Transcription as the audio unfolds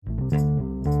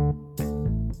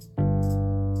Welcome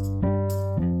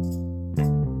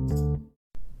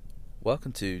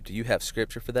to Do You Have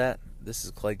Scripture for That? This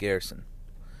is Clay Garrison.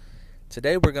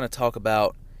 Today we're going to talk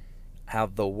about how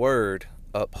the Word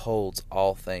upholds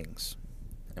all things.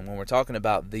 And when we're talking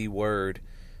about the Word,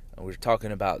 we're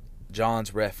talking about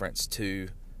John's reference to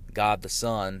God the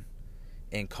Son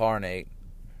incarnate,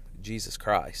 Jesus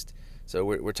Christ. So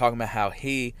we're talking about how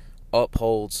He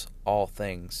upholds all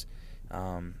things.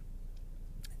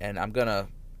 And I'm gonna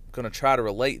try to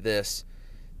relate this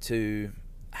to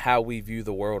how we view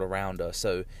the world around us.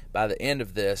 So by the end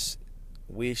of this,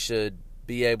 we should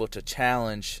be able to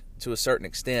challenge, to a certain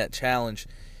extent, challenge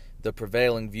the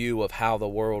prevailing view of how the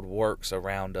world works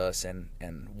around us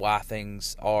and why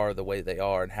things are the way they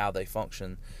are and how they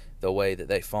function the way that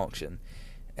they function.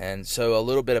 And so I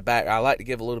like to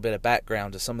give a little bit of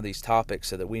background to some of these topics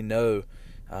so that we know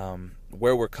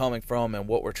where we're coming from and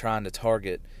what we're trying to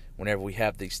target whenever we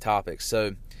have these topics.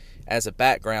 So as a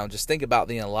background, just think about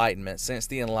the Enlightenment. Since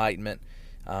the Enlightenment,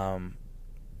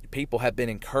 people have been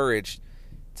encouraged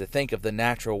to think of the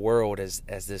natural world as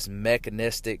this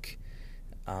mechanistic,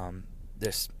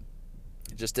 this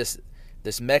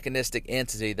mechanistic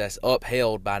entity that's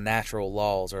upheld by natural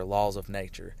laws or laws of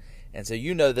nature. And so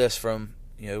you know this from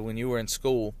when you were in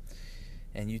school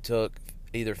and you took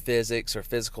either physics or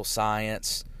physical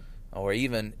science or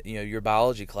even your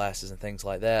biology classes and things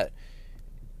like that.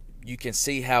 You can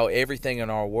see how everything in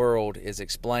our world is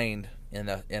explained in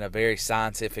a very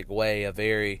scientific way, a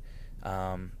very,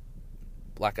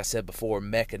 like I said before,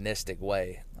 mechanistic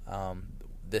way.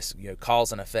 This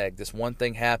cause and effect. This one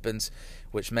thing happens,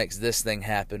 which makes this thing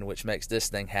happen, which makes this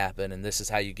thing happen, and this is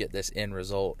how you get this end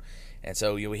result. And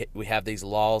so we have these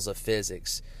laws of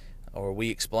physics, or we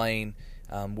explain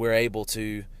we're able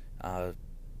to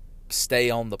stay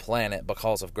on the planet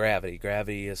because of gravity.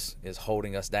 Gravity is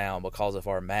holding us down because of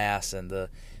our mass and the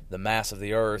mass of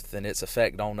the earth and its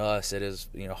effect on us. It is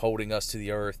holding us to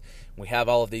the earth. We have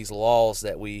all of these laws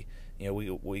that we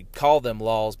call them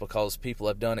laws because people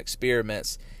have done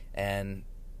experiments and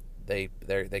they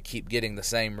keep getting the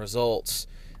same results,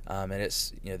 and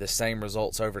it's the same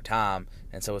results over time.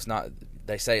 And so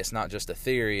they say it's not just a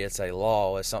theory, it's a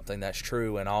law. It's something that's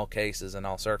true in all cases and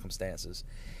all circumstances.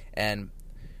 And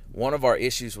one of our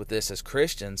issues with this as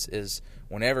Christians is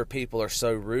whenever people are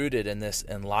so rooted in this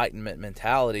Enlightenment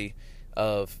mentality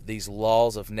of these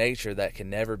laws of nature that can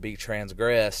never be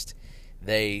transgressed,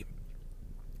 they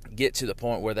get to the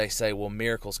point where they say, well,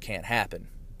 miracles can't happen.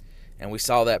 And we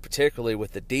saw that particularly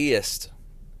with the deists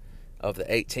of the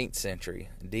 18th century.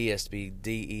 Deist be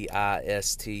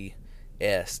D-E-I-S-T-S,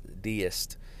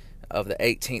 deist of the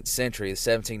 18th century, the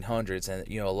 1700s. And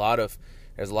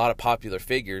there's a lot of popular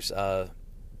figures,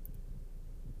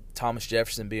 Thomas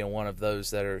Jefferson being one of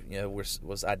those that are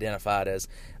was identified as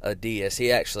a deist. He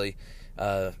actually,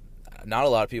 not a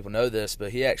lot of people know this,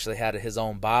 but he actually had his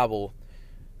own Bible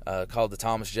called the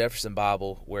Thomas Jefferson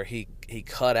Bible, where he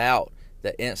cut out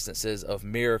the instances of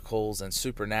miracles and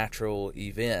supernatural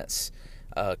events,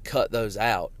 cut those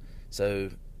out so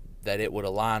that it would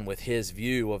align with his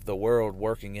view of the world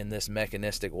working in this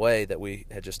mechanistic way that we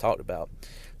had just talked about.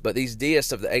 But these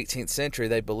deists of the 18th century,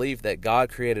 they believed that God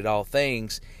created all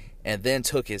things and then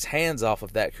took his hands off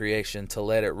of that creation to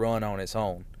let it run on its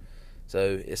own.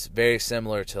 So it's very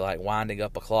similar to like winding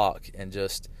up a clock and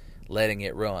just letting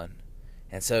it run.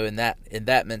 And so in that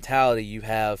mentality, you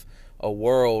have a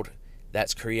world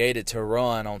that's created to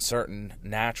run on certain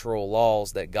natural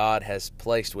laws that God has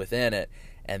placed within it,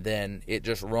 and then it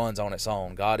just runs on its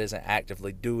own. God isn't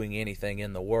actively doing anything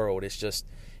in the world. It's just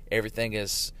everything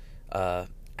is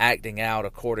acting out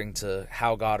according to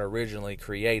how God originally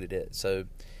created it. So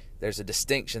there's a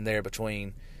distinction there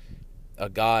between a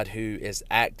God who is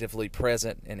actively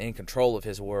present and in control of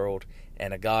his world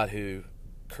and a God who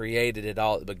created it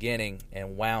all at the beginning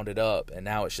and wound it up, and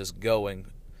now it's just going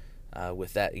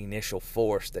with that initial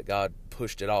force that God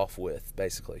pushed it off with,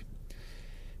 basically.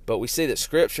 But we see that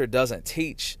Scripture doesn't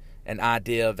teach an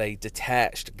idea of a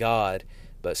detached God,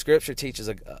 but Scripture teaches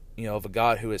of a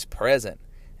God who is present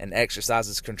and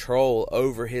exercises control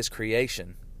over his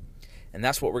creation. And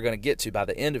that's what we're going to get to by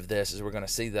the end of this, is we're going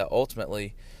to see that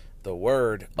ultimately the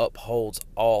Word upholds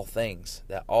all things.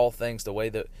 That all things, the way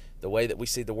that we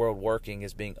see the world working,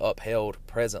 is being upheld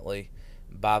presently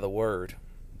by the Word.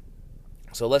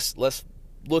 So let's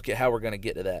look at how we're going to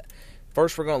get to that.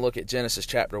 First, we're going to look at Genesis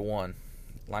chapter 1.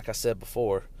 Like I said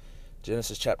before,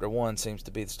 Genesis chapter 1 seems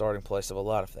to be the starting place of a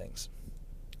lot of things.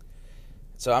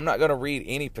 So I'm not going to read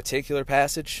any particular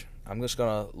passage. I'm just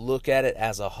going to look at it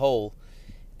as a whole,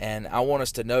 and I want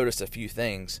us to notice a few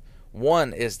things.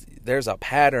 One is there's a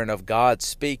pattern of God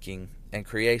speaking and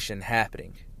creation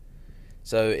happening.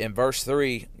 So in verse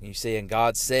 3, you see, and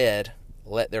God said,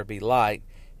 let there be light,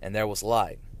 and there was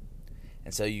light.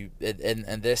 And so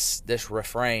this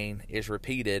refrain is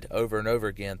repeated over and over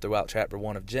again throughout chapter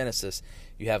 1 of Genesis.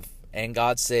 You have, and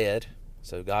God said,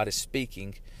 so God is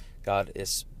speaking. God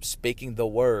is speaking the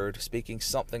word, speaking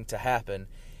something to happen.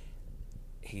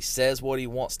 He says what he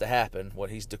wants to happen, what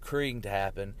he's decreeing to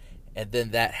happen, and then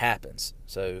that happens.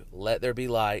 So let there be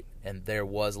light, and there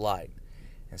was light.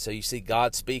 And so you see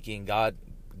God speaking, God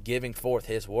giving forth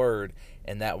his word,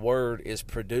 and that word is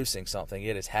producing something.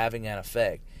 It is having an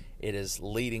effect. It is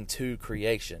leading to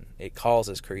creation. It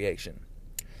causes creation.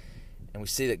 And we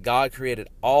see that God created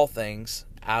all things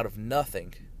out of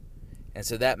nothing. And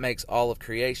so that makes all of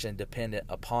creation dependent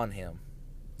upon him.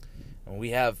 And we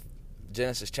have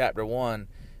Genesis chapter 1,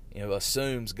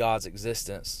 assumes God's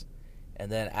existence.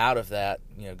 And then out of that,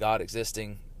 God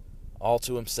existing all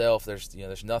to himself,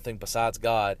 there's nothing besides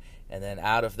God. And then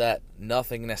out of that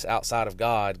nothingness outside of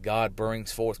God, God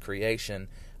brings forth creation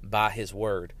by his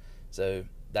word. So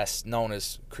that's known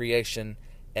as creation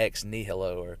ex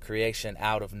nihilo, or creation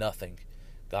out of nothing.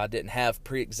 God didn't have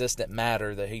pre-existent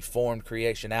matter that he formed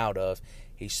creation out of.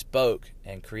 He spoke,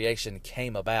 and creation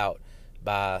came about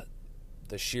by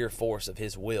the sheer force of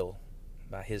his will,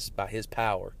 by his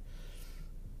power.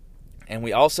 And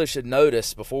we also should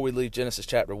notice, before we leave Genesis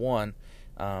chapter 1,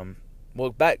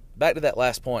 back to that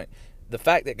last point, the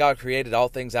fact that God created all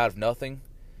things out of nothing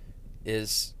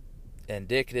is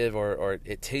indicative, or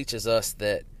it teaches us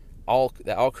that all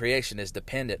creation is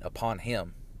dependent upon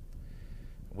him.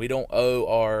 We don't owe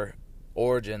our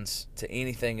origins to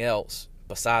anything else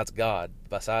besides God,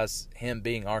 besides him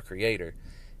being our creator.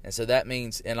 And so that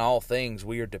means in all things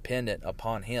we are dependent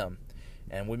upon him.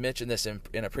 And we mentioned this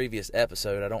in a previous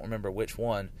episode, I don't remember which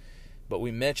one, but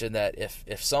we mentioned that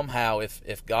if somehow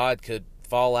God could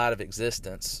fall out of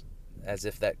existence, as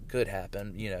if that could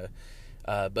happen,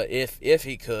 but if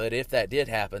that did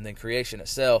happen, then creation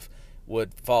itself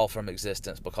would fall from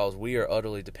existence, because we are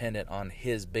utterly dependent on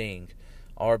his being.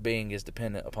 Our being is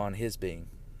dependent upon his being.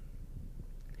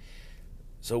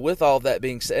 So with all of that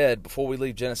being said, before we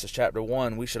leave Genesis chapter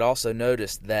 1, we should also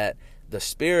notice that the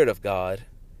Spirit of God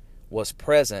was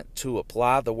present to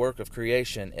apply the work of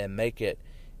creation and make it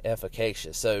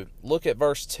efficacious. So look at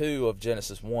verse 2 of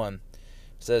Genesis 1. It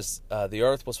says, the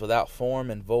earth was without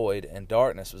form and void, and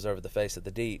darkness was over the face of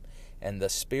the deep, and the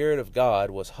Spirit of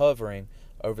God was hovering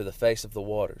over the face of the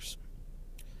waters.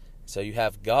 So you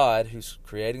have God who's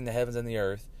creating the heavens and the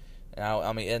earth. Now,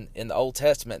 in the Old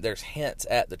Testament, there's hints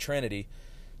at the Trinity.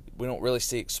 We don't really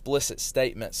see explicit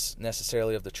statements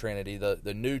necessarily of the Trinity.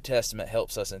 The New Testament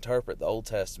helps us interpret the Old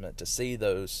Testament to see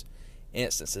those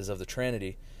instances of the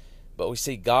Trinity. But we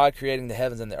see God creating the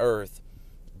heavens and the earth,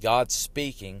 God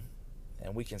speaking,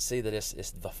 and we can see that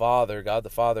it's the Father, God the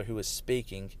Father, who is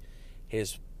speaking.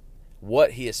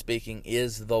 What he is speaking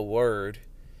is the Word.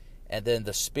 And then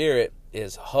the Spirit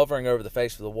is hovering over the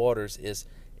face of the waters, is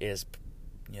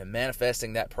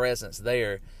manifesting that presence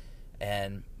there,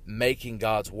 and making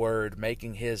God's word,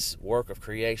 making his work of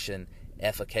creation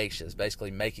efficacious,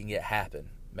 basically making it happen,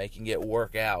 making it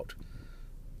work out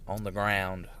on the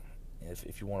ground,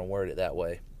 if you want to word it that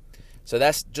way. So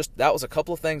that was a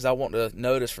couple of things I want to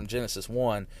notice from Genesis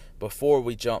 1 before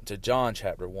we jump to John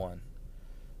chapter 1.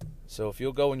 So if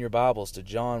you'll go in your Bibles to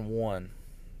John 1,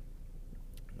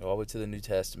 go all the way to the New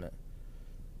Testament.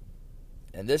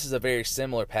 And this is a very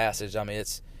similar passage.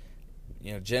 It's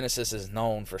Genesis is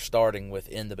known for starting with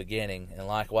in the beginning, and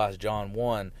likewise John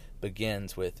 1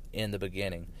 begins with in the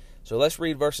beginning. So let's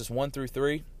read verses 1 through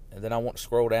 3, and then I want to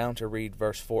scroll down to read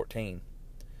verse 14.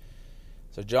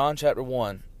 So John chapter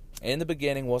 1, in the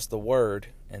beginning was the Word,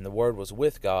 and the Word was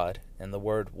with God, and the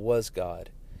Word was God.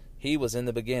 He was in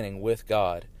the beginning with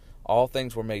God. All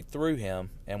things were made through him,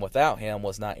 and without him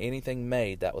was not anything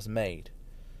made that was made.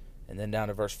 And then down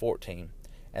to verse 14.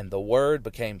 And the Word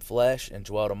became flesh and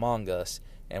dwelt among us,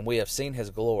 and we have seen his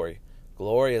glory.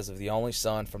 Glory as of the only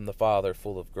Son from the Father,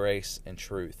 full of grace and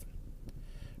truth.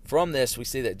 From this, we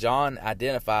see that John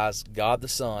identifies God the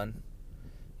Son.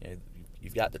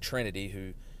 You've got the Trinity,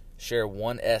 who share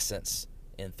one essence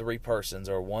in three persons,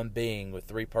 or one being with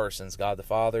three persons, God the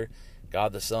Father,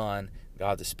 God the Son,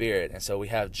 God the Spirit. And so we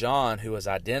have John, who is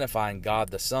identifying God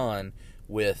the Son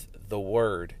with the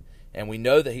Word. And we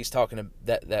know that he's talking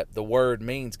that the Word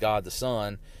means God the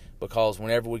Son, because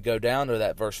whenever we go down to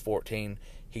that verse 14,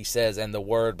 he says, and the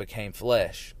Word became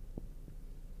flesh.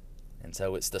 And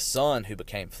so it's the Son who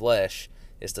became flesh.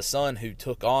 It's the Son who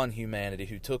took on humanity,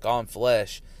 who took on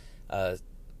flesh, as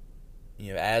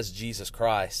Jesus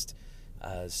Christ,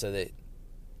 so that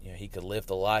he could live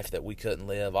the life that we couldn't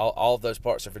live. All of those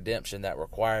parts of redemption that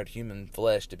required human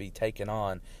flesh to be taken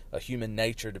on, a human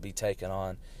nature to be taken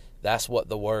on. That's what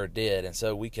the Word did. And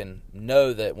so we can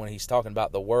know that when he's talking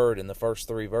about the Word in the first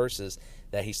 3 verses,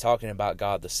 that he's talking about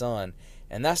God the Son.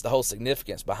 And that's the whole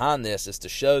significance behind this, is to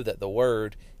show that the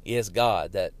Word is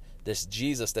God, that this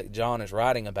Jesus that John is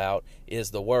writing about is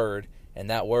the Word,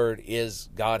 and that Word is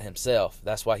God himself.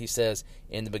 That's why he says,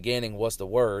 in the beginning was the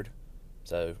Word.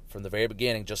 So from the very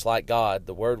beginning, just like God,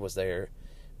 the Word was there.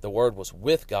 The Word was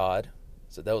with God,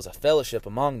 so there was a fellowship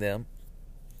among them.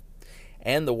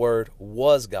 And the Word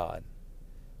was God.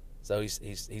 So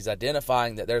he's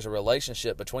identifying that there's a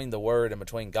relationship between the Word and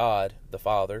between God, the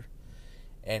Father.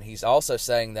 And he's also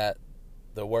saying that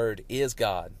the Word is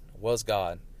God, was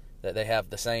God, that they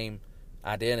have the same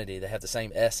identity, they have the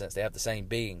same essence, they have the same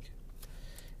being.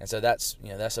 And so that's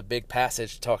a big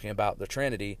passage talking about the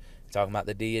Trinity, talking about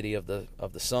the deity of the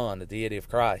Son, the deity of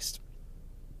Christ.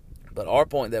 But our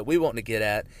point that we want to get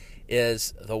at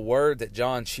is the word that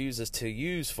John chooses to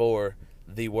use for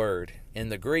the Word. In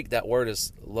the Greek, that word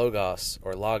is logos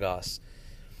or logos,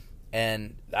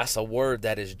 and that's a word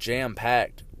that is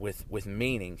jam-packed with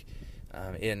meaning.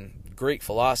 In Greek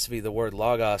philosophy, the word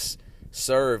logos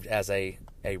served as a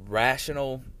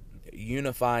rational,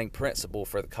 unifying principle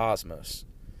for the cosmos.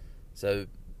 So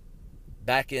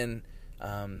back in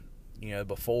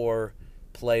before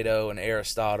Plato and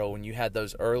Aristotle, when you had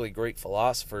those early Greek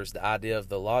philosophers, the idea of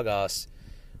the logos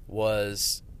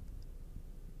was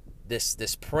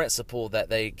this principle that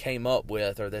they came up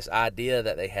with, or this idea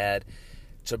that they had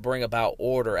to bring about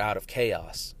order out of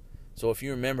chaos. So if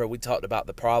you remember, we talked about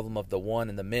the problem of the one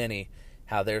and the many,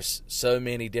 how there's so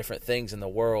many different things in the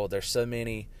world, there's so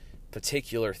many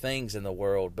particular things in the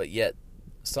world, but yet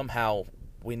somehow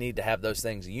we need to have those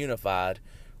things unified,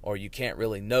 or you can't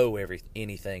really know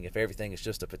anything if everything is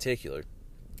just a particular.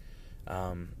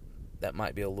 That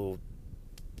might be a little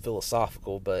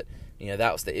philosophical, but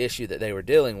that was the issue that they were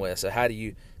dealing with. So how do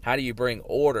you bring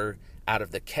order out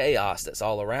of the chaos that's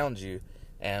all around you?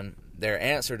 And their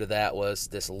answer to that was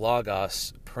this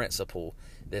logos principle,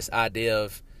 this idea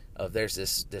of there's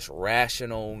this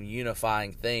rational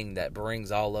unifying thing that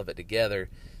brings all of it together,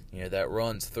 that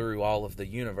runs through all of the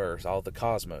universe, all of the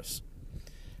cosmos.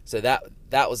 So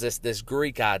that was this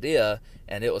Greek idea,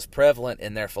 and it was prevalent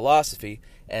in their philosophy.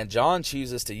 And John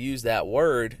chooses to use that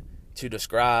word to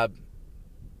describe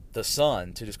the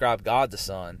Son, to describe God the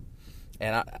Son.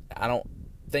 And I don't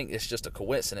think it's just a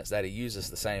coincidence that he uses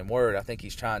the same word. I think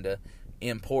he's trying to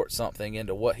import something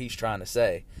into what he's trying to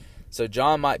say. So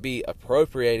John might be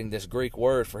appropriating this Greek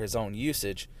word for his own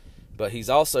usage, but he's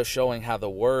also showing how the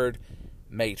Word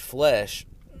made flesh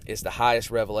is the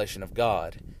highest revelation of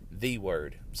God, the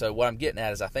Word. So what I'm getting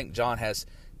at is I think John has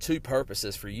 2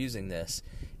 purposes for using this,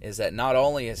 is that not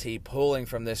only is he pulling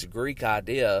from this Greek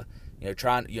idea,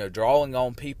 drawing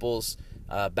on people's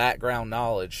background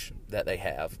knowledge that they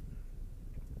have.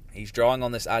 He's drawing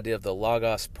on this idea of the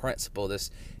Logos principle, this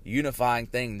unifying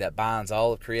thing that binds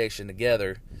all of creation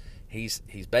together. He's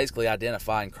basically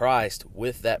identifying Christ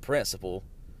with that principle.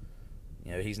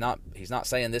 He's not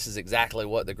saying this is exactly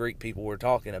what the Greek people were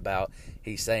talking about.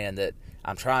 He's saying that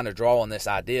I'm trying to draw on this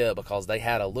idea because they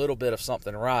had a little bit of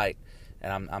something right,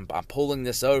 and I'm pulling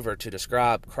this over to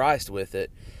describe Christ with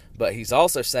it. But he's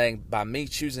also saying, by me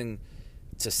choosing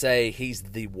to say he's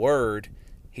the Word,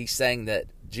 he's saying that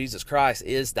Jesus Christ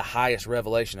is the highest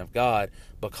revelation of God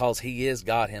because he is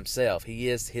God himself. He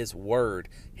is his Word,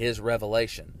 his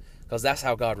revelation. Because that's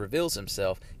how God reveals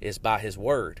himself, is by his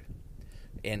Word.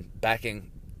 And back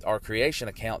in our creation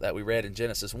account that we read in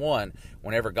Genesis 1,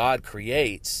 whenever God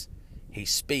creates, he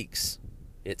speaks.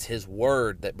 It's his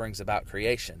Word that brings about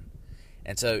creation.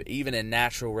 And so even in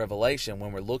natural revelation,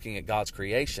 when we're looking at God's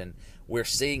creation, we're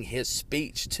seeing his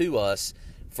speech to us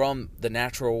from the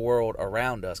natural world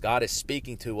around us. God is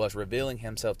speaking to us, revealing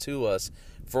himself to us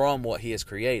from what he has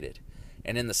created.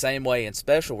 And in the same way, in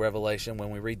special revelation,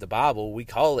 when we read the Bible, we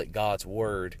call it God's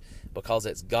Word because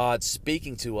it's God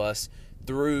speaking to us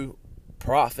through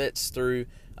prophets, through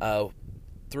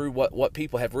what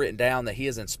people have written down, that he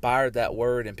has inspired that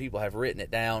word and people have written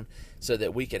it down so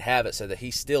that we could have it, so that he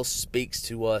still speaks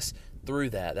to us through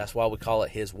that. That's why we call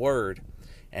it his Word.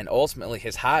 And ultimately,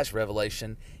 his highest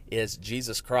revelation is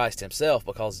Jesus Christ himself,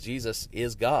 because Jesus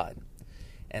is God.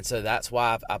 And so that's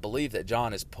why I believe that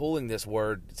John is pulling this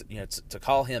word, to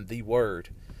call him the Word,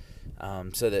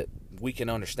 so that we can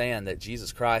understand that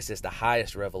Jesus Christ is the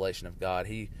highest revelation of God.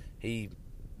 He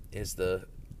is the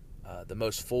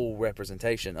most full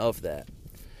representation of that.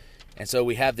 And so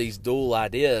we have these dual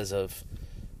ideas of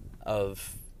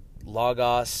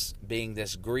Logos being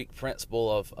this Greek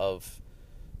principle of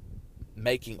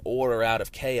making order out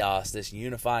of chaos, this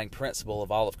unifying principle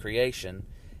of all of creation,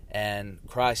 and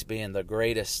Christ being the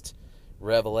greatest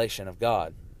revelation of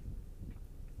God.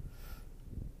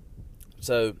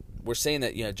 So we're seeing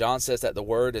that, John says that the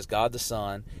Word is God the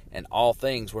Son, and all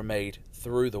things were made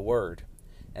through the Word.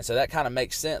 And so that kind of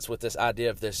makes sense with this idea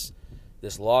of this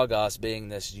Logos being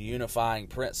this unifying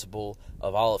principle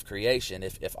of all of creation.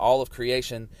 If all of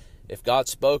creation, if God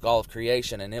spoke all of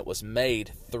creation and it was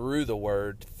made through the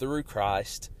Word, through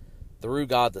Christ, through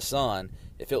God the Son,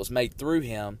 if it was made through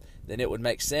Him, then it would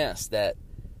make sense that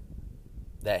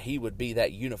He would be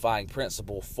that unifying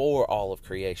principle for all of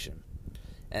creation.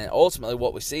 And ultimately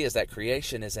what we see is that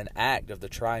creation is an act of the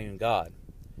triune God.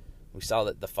 We saw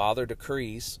that the Father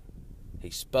decrees,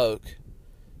 He spoke,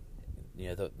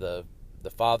 the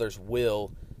Father's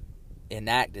will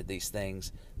enacted these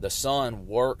things. The Son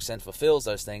works and fulfills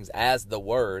those things as the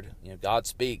Word. God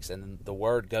speaks and the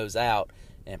Word goes out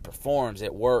and performs,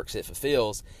 it works, it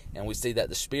fulfills, and we see that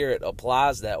the Spirit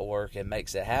applies that work and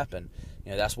makes it happen.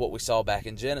 That's what we saw back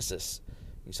in Genesis.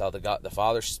 You saw the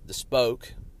Father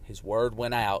spoke, His Word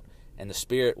went out, and the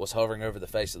Spirit was hovering over the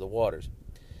face of the waters.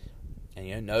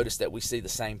 And notice that we see the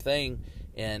same thing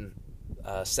in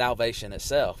salvation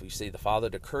itself. You see the Father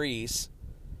decrees,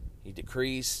 He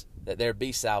decrees that there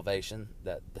be salvation,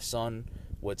 that the Son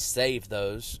would save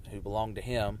those who belong to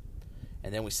Him.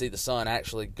 And then we see the Son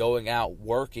actually going out,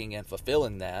 working and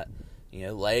fulfilling that,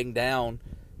 laying down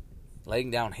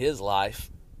His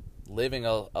life, living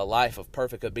a life of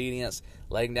perfect obedience,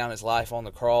 laying down His life on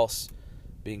the cross,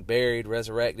 being buried,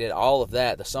 resurrected, all of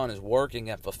that. The Son is working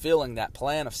and fulfilling that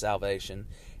plan of salvation.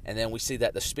 And then we see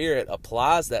that the Spirit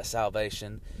applies that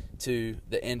salvation to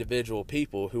the individual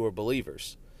people who are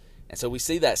believers. And so we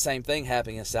see that same thing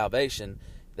happening in salvation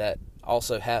that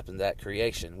also happened at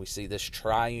creation. We see this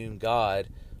triune God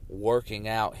working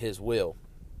out His will.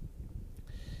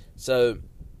 So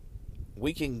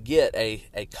we can get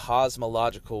a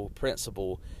cosmological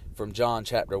principle from John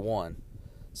chapter 1.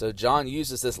 So John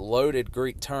uses this loaded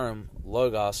Greek term,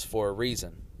 logos, for a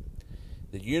reason.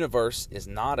 The universe is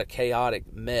not a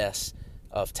chaotic mess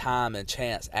of time and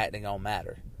chance acting on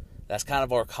matter. That's kind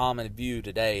of our common view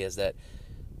today, is that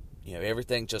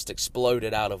everything just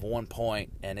exploded out of one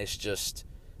point, and it's just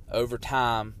over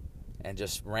time and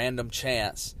just random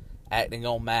chance acting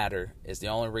on matter is the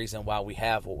only reason why we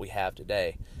have what we have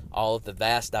today. All of the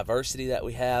vast diversity that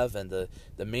we have and the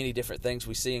many different things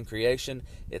we see in creation,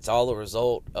 it's all a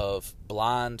result of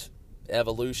blind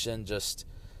evolution, just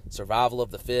survival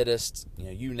of the fittest,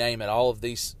 you name it. All of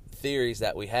these theories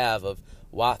that we have of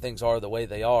why things are the way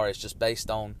they are, it's just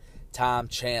based on time,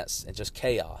 chance, and just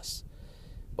chaos.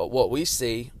 But what we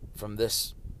see from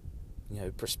this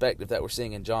perspective that we're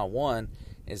seeing in John 1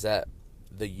 is that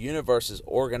the universe's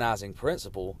organizing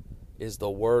principle is the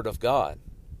Word of God.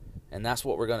 And that's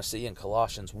what we're going to see in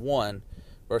Colossians 1,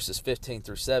 verses 15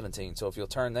 through 17. So if you'll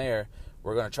turn there,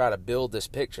 we're going to try to build this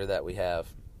picture that we have.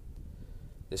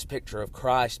 This picture of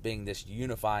Christ being this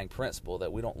unifying principle,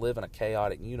 that we don't live in a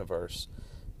chaotic universe,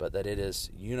 but that it is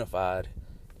unified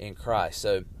in Christ.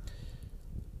 So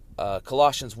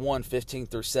Colossians 1, 15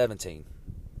 through 17.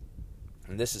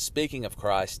 And this is speaking of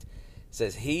Christ. It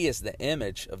says, He is the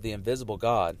image of the invisible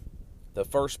God, the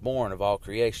firstborn of all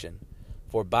creation.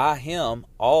 For by Him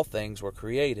all things were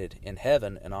created, in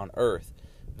heaven and on earth,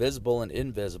 visible and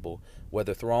invisible,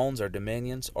 whether thrones or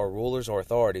dominions or rulers or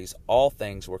authorities, all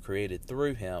things were created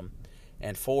through Him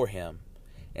and for Him.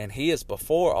 And He is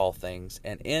before all things,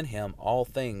 and in Him all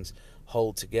things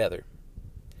hold together.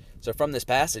 So from this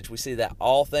passage, we see that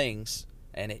all things,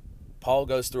 and Paul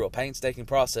goes through a painstaking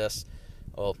process.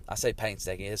 Well, I say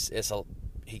painstaking.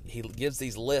 He gives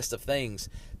these lists of things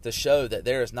to show that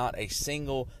there is not a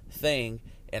single thing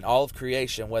in all of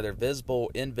creation, whether visible,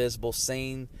 invisible,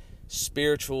 seen,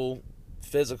 spiritual,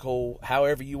 physical,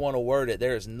 however you want to word it.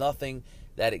 There is nothing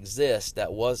that exists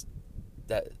that wasn't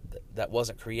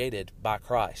created by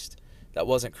Christ, that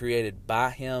wasn't created by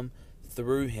Him,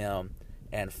 through Him,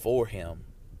 and for Him.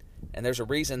 And there's a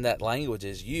reason that language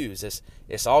is used.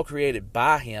 It's all created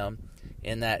by Him,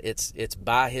 in that it's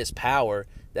by His power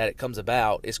that it comes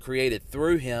about. It's created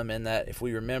through Him, in that if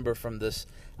we remember from this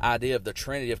idea of the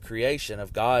Trinity of creation,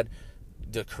 of God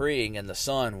decreeing and the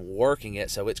Son working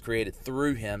it, so it's created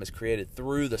through Him, it's created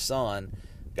through the Son.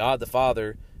 God the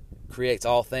Father creates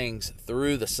all things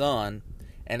through the Son,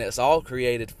 and it's all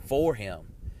created for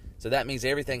Him. So that means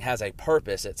everything has a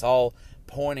purpose. It's all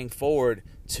pointing forward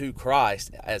to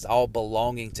Christ, as all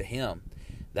belonging to Him.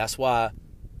 That's why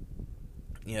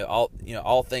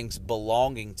all things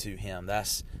belonging to him.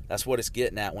 That's what it's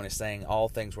getting at when it's saying all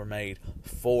things were made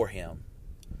for him.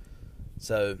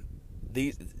 So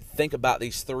think about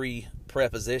these three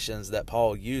prepositions that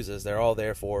Paul uses. They're all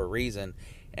there for a reason,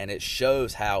 and it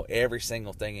shows how every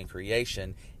single thing in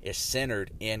creation is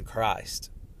centered in Christ.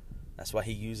 That's why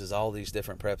he uses all these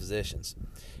different prepositions.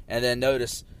 And then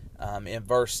notice in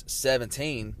verse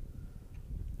 17,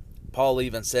 Paul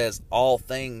even says all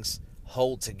things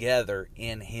hold together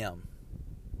in him.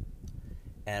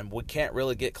 And we can't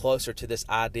really get closer to this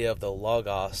idea of the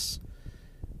Logos,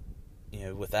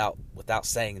 without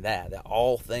saying that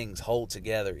all things hold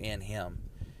together in him.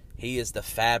 He is the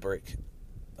fabric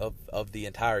of the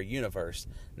entire universe,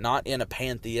 not in a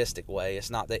pantheistic way. It's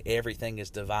not that everything is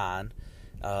divine.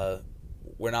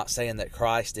 We're not saying that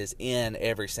Christ is in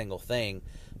every single thing,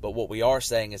 but what we are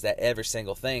saying is that every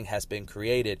single thing has been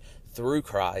created through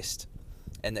Christ,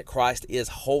 and that Christ is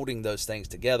holding those things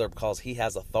together because he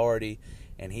has authority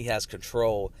and he has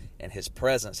control, and his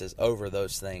presence is over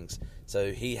those things.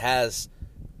 So he has,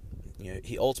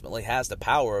 he ultimately has the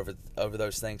power over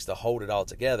those things to hold it all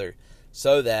together,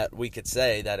 so that we could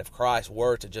say that if Christ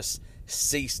were to just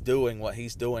cease doing what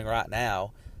he's doing right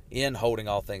now in holding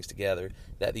all things together,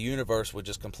 that the universe would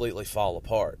just completely fall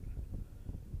apart.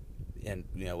 And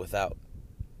without,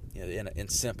 in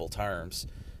simple terms,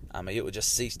 it would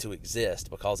just cease to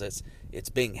exist because it's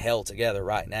being held together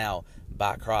right now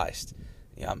by Christ.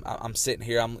 I'm sitting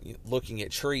here, I'm looking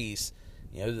at trees.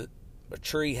 A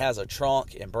tree has a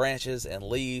trunk and branches and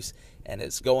leaves, and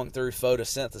it's going through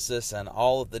photosynthesis and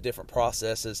all of the different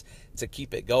processes to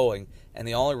keep it going. And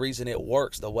the only reason it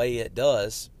works the way it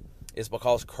does is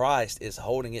because Christ is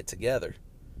holding it together.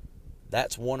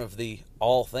 That's one of the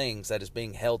all things that is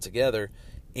being held together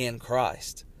in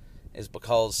Christ, is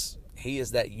because he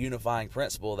is that unifying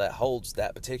principle that holds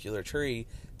that particular tree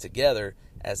together,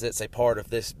 as it's a part of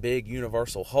this big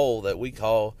universal whole that we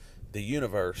call the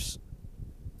universe,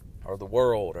 or the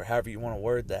world, or however you want to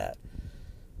word that.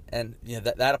 And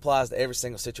that applies to every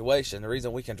single situation. The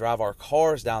reason we can drive our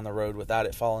cars down the road without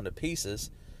it falling to pieces,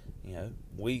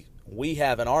 we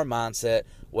have in our mindset,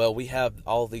 well, we have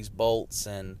all these bolts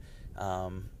and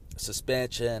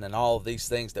suspension and all of these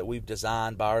things that we've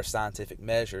designed by our scientific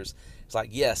measures. It's like,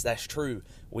 yes, that's true.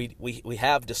 We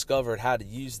have discovered how to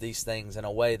use these things in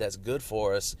a way that's good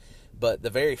for us, but the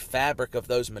very fabric of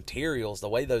those materials, the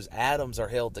way those atoms are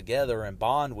held together and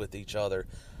bond with each other,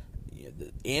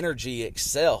 the energy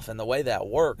itself and the way that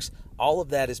works, all of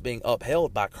that is being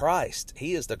upheld by Christ.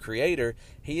 He is the creator.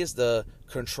 He is the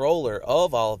controller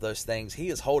of all of those things. He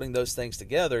is holding those things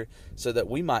together so that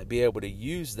we might be able to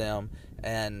use them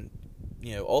and,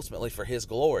 ultimately for his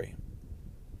glory.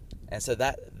 And so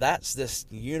that's this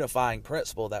unifying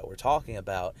principle that we're talking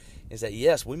about, is that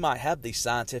yes, we might have these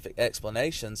scientific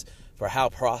explanations for how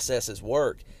processes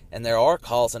work, and there are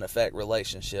cause and effect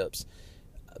relationships,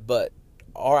 but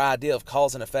our idea of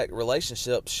cause and effect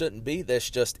relationships shouldn't be this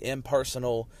just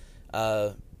impersonal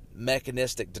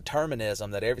mechanistic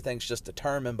determinism that everything's just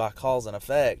determined by cause and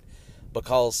effect,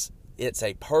 because it's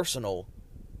a personal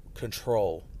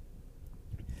control.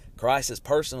 Christ is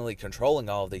personally controlling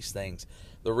all of these things.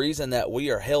 The reason that we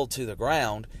are held to the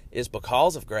ground is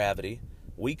because of gravity.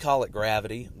 We call it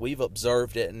gravity. We've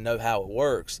observed it and know how it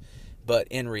works. But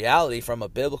in reality, from a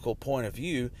biblical point of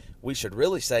view, we should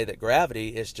really say that gravity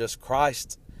is just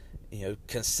Christ's,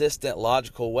 consistent,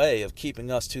 logical way of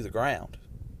keeping us to the ground.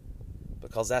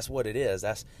 Because that's what it is.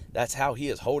 That's how he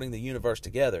is holding the universe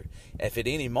together. If at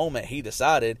any moment he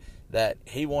decided that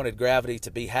he wanted gravity to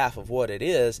be half of what it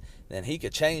is, then he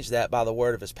could change that by the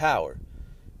word of his power.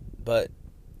 But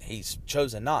he's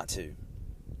chosen not to.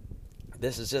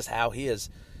 This is just how he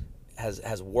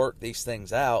has worked these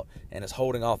things out and is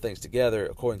holding all things together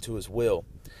according to his will.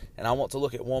 And I want to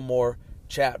look at one more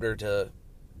chapter to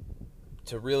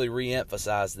really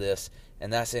re-emphasize this,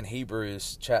 and that's in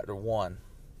Hebrews chapter 1.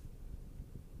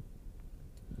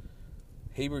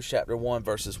 Hebrews chapter 1,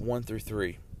 verses 1 through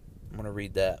 3. I'm going to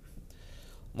read that.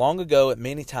 Long ago, at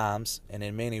many times and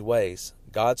in many ways,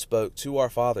 God spoke to our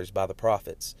fathers by the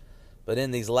prophets. But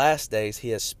in these last days, he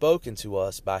has spoken to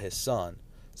us by his Son.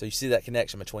 So you see that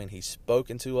connection between he's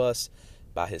spoken to us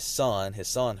by his Son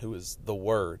who is the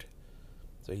Word.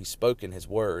 So he's spoken his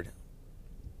Word.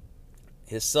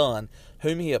 His Son,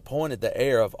 whom he appointed the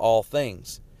heir of all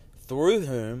things, through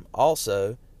whom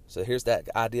also, so here's that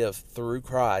idea of through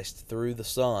Christ, through the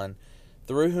Son,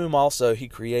 through whom also he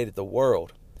created the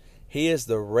world. He is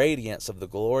the radiance of the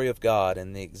glory of God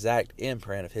and the exact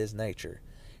imprint of his nature,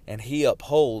 and he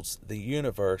upholds the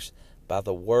universe by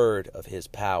the word of his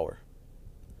power.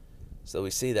 So we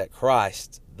see that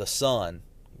Christ, the Son,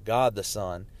 God the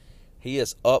Son. He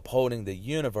is upholding the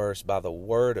universe by the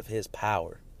word of his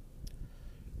power.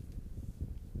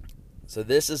 So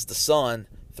this is the Son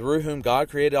through whom God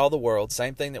created all the world.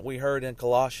 Same thing that we heard in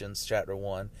Colossians chapter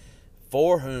 1.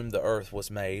 For whom the earth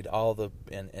was made,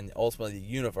 and ultimately the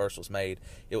universe was made.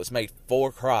 It was made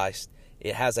for Christ.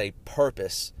 It has a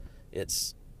purpose.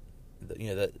 It's,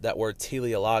 that word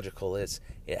teleological. It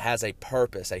has a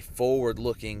purpose, a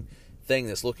forward-looking thing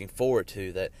that's looking forward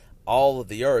to, that all of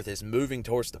the earth is moving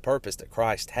towards the purpose that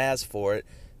Christ has for it,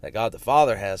 that God the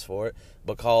Father has for it,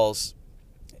 because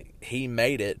he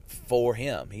made it for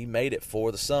him. He made it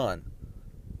for the Son.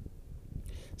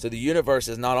 So the universe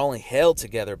is not only held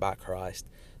together by Christ,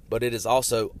 but it is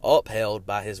also upheld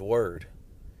by his word.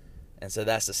 And so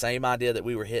that's the same idea that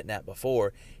we were hitting at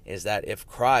before, is that if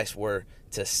Christ were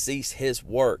to cease his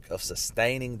work of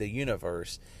sustaining the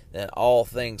universe, then all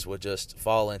things would just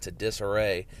fall into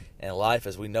disarray, and life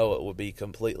as we know it would be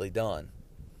completely done.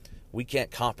 We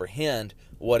can't comprehend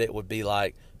what it would be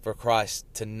like for Christ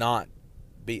to not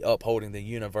be upholding the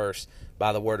universe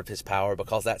by the word of his power,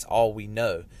 because that's all we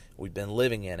know. We've been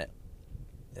living in it.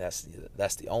 That's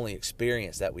the only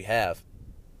experience that we have.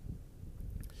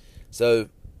 So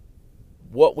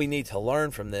what we need to learn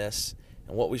from this,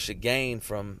 and what we should gain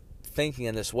from thinking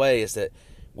in this way, is that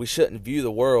we shouldn't view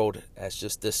the world as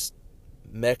just this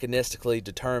mechanistically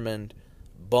determined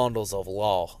bundles of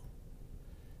law.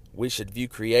 We should view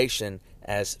creation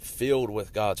as filled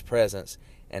with God's presence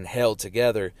and held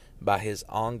together by his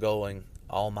ongoing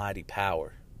almighty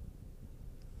power.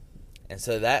 And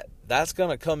so that's going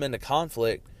to come into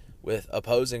conflict with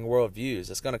opposing worldviews.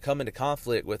 It's going to come into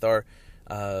conflict with our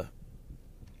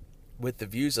with the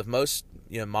views of most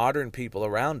modern people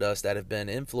around us that have been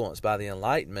influenced by the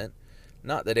Enlightenment.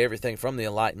 Not that everything from the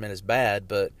Enlightenment is bad,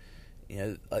 but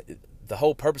the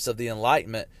whole purpose of the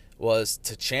Enlightenment was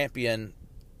to champion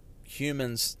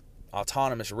humans'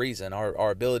 autonomous reason,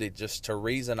 our ability just to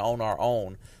reason on our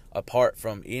own, apart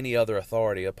from any other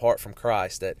authority, apart from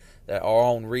Christ, that our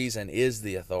own reason is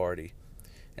the authority.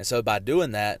 And so by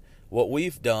doing that, what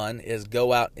we've done is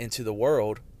go out into the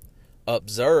world,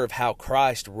 observe how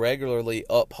Christ regularly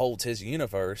upholds his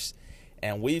universe,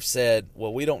 and we've said,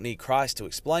 well, we don't need Christ to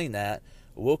explain that.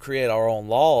 We'll create our own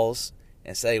laws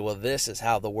and say, well, this is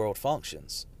how the world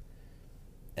functions.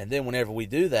 And then whenever we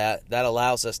do that, that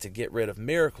allows us to get rid of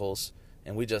miracles,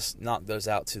 and we just knock those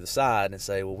out to the side and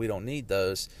say, well, we don't need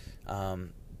those.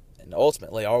 And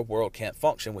ultimately, our world can't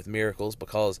function with miracles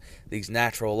because these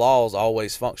natural laws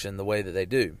always function the way that they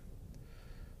do.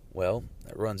 Well,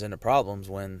 that runs into problems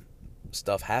when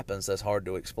stuff happens that's hard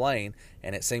to explain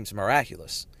and it seems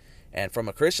miraculous. And from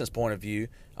a Christian's point of view,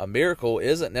 a miracle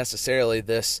isn't necessarily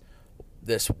this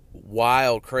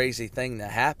wild, crazy thing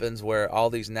that happens where all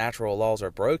these natural laws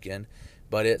are broken,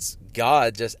 but it's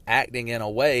God just acting in a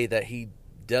way that he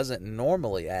doesn't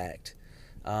normally act.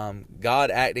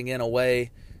 God acting in a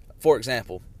way, for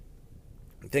example,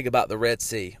 think about the Red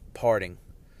Sea parting.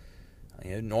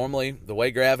 Normally, the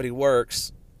way gravity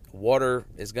works, water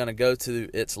is going to go to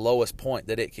its lowest point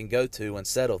that it can go to and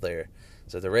settle there.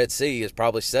 So the Red Sea is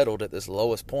probably settled at this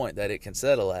lowest point that it can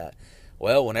settle at.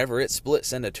 Well, whenever it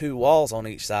splits into two walls on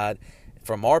each side,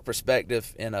 from our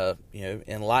perspective in a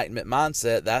Enlightenment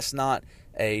mindset, that's not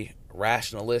a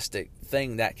rationalistic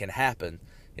thing that can happen.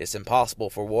 It's impossible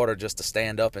for water just to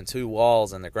stand up in two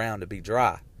walls and the ground to be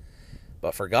dry.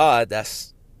 But for God,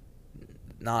 that's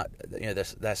not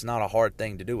that's not a hard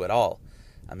thing to do at all.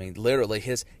 I mean, literally,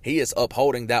 he is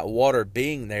upholding that water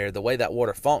being there, the way that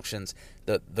water functions,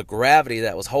 the gravity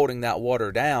that was holding that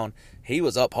water down, he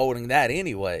was upholding that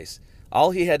anyways.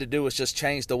 All he had to do was just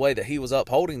change the way that he was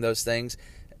upholding those things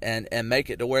and make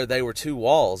it to where they were two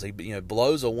walls. He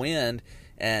blows a wind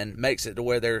and makes it to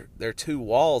where they're two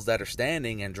walls that are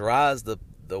standing and dries the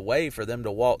way for them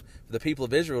to walk, for the people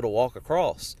of Israel to walk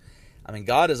across. I mean,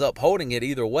 God is upholding it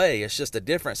either way. It's just a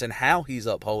difference in how he's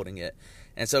upholding it.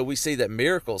 And so we see that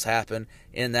miracles happen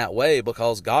in that way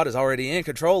because God is already in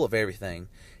control of everything.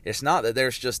 It's not that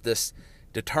there's just this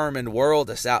determined world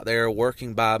that's out there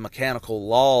working by mechanical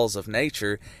laws of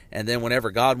nature, and then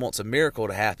whenever God wants a miracle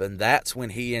to happen, that's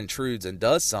when he intrudes and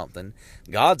does something.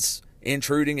 God's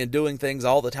intruding and doing things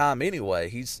all the time anyway.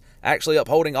 He's actually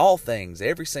upholding all things,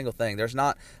 every single thing. There's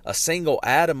not a single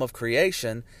atom of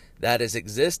creation that is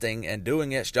existing and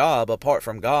doing its job apart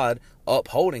from God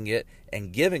upholding it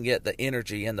and giving it the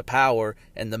energy and the power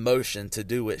and the motion to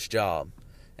do its job.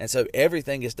 And so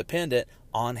everything is dependent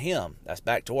on him. That's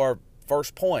back to our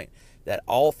first point, that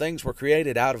all things were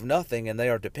created out of nothing and they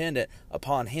are dependent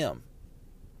upon him.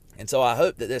 And so I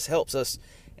hope that this helps us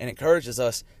and encourages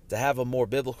us to have a more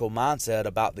biblical mindset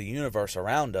about the universe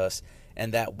around us,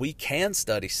 and that we can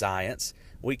study science.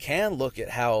 We can look at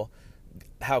how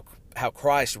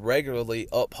Christ regularly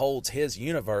upholds his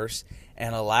universe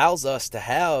and allows us to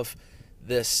have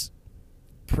this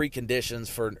preconditions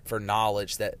for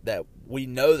knowledge, that we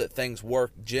know that things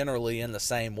work generally in the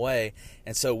same way,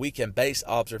 and so we can base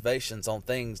observations on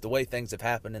things, the way things have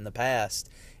happened in the past,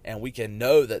 and we can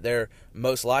know that they're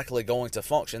most likely going to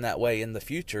function that way in the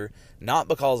future, not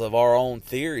because of our own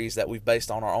theories that we've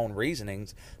based on our own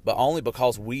reasonings, but only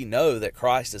because we know that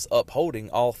Christ is upholding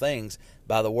all things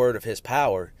by the word of his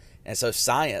power. And so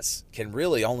science can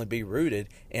really only be rooted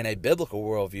in a biblical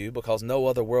worldview, because no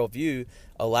other worldview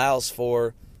allows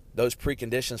for those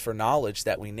preconditions for knowledge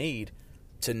that we need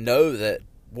to know that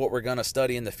what we're going to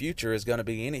study in the future is going to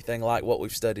be anything like what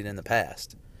we've studied in the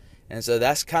past. And so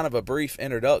that's kind of a brief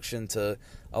introduction to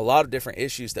a lot of different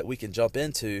issues that we can jump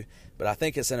into, but I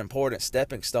think it's an important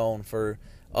stepping stone for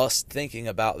us thinking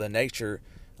about the nature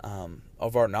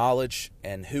of our knowledge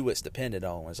and who it's dependent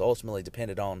on. It's ultimately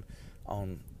dependent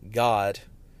on God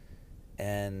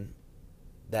and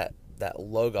that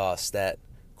Logos, that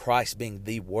Christ being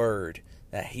the Word,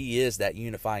 that he is that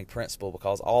unifying principle,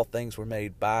 because all things were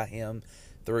made by him,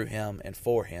 through him, and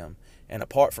for him. And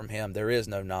apart from him, there is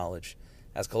no knowledge.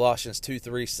 As Colossians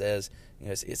 2:3 says,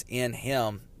 it's in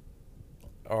him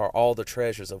are all the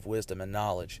treasures of wisdom and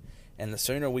knowledge. And the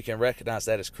sooner we can recognize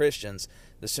that as Christians,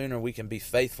 the sooner we can be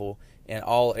faithful in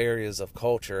all areas of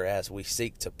culture as we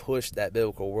seek to push that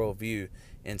biblical worldview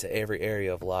into every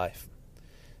area of life.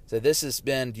 So this has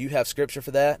been Do You Have Scripture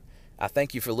for That? I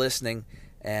thank you for listening,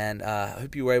 and I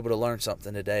hope you were able to learn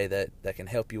something today that can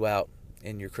help you out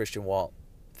in your Christian walk.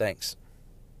 Thanks.